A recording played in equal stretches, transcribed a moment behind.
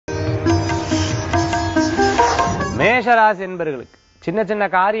மேஷராசி என்பர்களுக்கு சின்ன சின்ன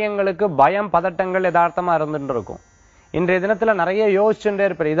காரியங்களுக்கு பயம் பதட்டங்கள் யதார்த்தமா இருந்துட்டு இருக்கும். இன்றைய தினத்துல நிறைய யோசிச்சுட்டே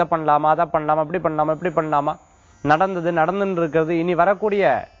இருப்பார். இதை பண்ணலாமா, அதை பண்ணலாமா, இப்படி பண்ணலாமா, இப்படி பண்ணலாமா, நடந்துட்டு இருக்கிறது, இனி வரக்கூடிய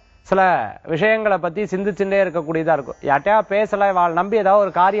சில விஷயங்களை பத்தி சிந்திச்சுட்டே இருக்கக்கூடியதா இருக்கும். யார்ட்டையா பேசலாம், வாழ் நம்பி ஏதாவது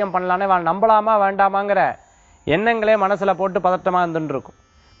ஒரு காரியம் பண்ணலானே, வாழ் நம்பலாமா வேண்டாமாங்கிற எண்ணங்களே மனசுல போட்டு பதட்டமா இருந்துட்டு இருக்கும்.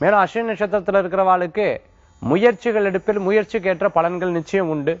 மேலும் அஸ்வினி நட்சத்திரத்துல இருக்கிறவாளுக்கு முயற்சிகள் எடுப்பில் முயற்சிக்கு ஏற்ற பலன்கள்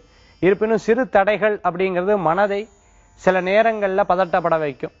நிச்சயம் உண்டு. இருப்பினும் சிறு தடைகள் அப்படிங்கிறது மனதை சில நேரங்கள்ல பதட்டப்பட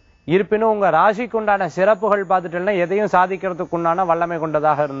வைக்கும். இருப்பினும் உங்க ராசிக்கு உண்டான சிறப்புகள் பார்த்துட்டேன்னா எதையும் சாதிக்கிறதுக்கு உண்டான வல்லமை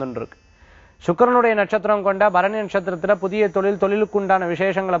கொண்டதாக இருந்துருக்கு. சுக்கிரனுடைய நட்சத்திரம் கொண்ட பரணி நட்சத்திரத்துல புதிய தொழிலுக்கு உண்டான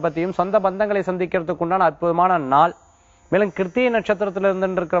விசேஷங்களை பத்தியும் சொந்த பந்தங்களை சந்திக்கிறதுக்கு உண்டான அற்புதமான நாள். மேலும் கிருத்திகை நட்சத்திரத்துல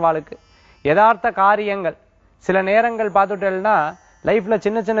இருந்துட்டு இருக்கிறவாளுக்கு யதார்த்த காரியங்கள் சில நேரங்கள் பார்த்துட்டேன்னா லைஃப்ல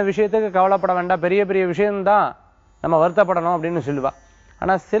சின்ன சின்ன விஷயத்துக்கு கவலைப்பட வேண்டாம், பெரிய பெரிய விஷயம்தான் நம்ம வருத்தப்படணும் அப்படின்னு சொல்லுவா.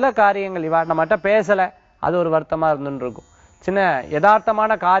 ஆனா சில காரியங்கள் இவா நம்மகிட்ட பேசல, அது ஒரு வருத்தமா இருந்துட்டு இருக்கும். சின்ன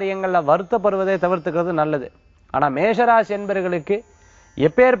யதார்த்தமான காரியங்கள்ல வருத்தப்படுவதை தவிர்த்துக்கிறது நல்லது. ஆனா மேஷராசி என்பவர்களுக்கு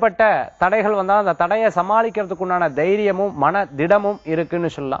எப்பேற்பட்ட தடைகள் வந்தாலும் அந்த தடையை சமாளிக்கிறதுக்கு உண்டான தைரியமும் மன திடமும் இருக்குன்னு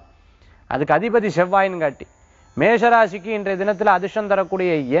சொல்லலாம். அதுக்கு அதிபதி செவ்வாயின்னு காட்டி மேஷராசிக்கு இன்றைய தினத்துல அதிர்ஷ்டம்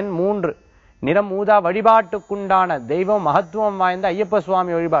தரக்கூடிய எண் 3, நிறம் ஊதா. வழிபாட்டுக்குண்டான தெய்வம் மகத்துவம் வாய்ந்த ஐயப்ப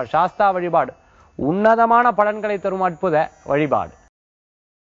சுவாமி வழிபாடு, சாஸ்தா வழிபாடு உன்னதமான பலன்களை தரும் அற்புத வழிபாடு.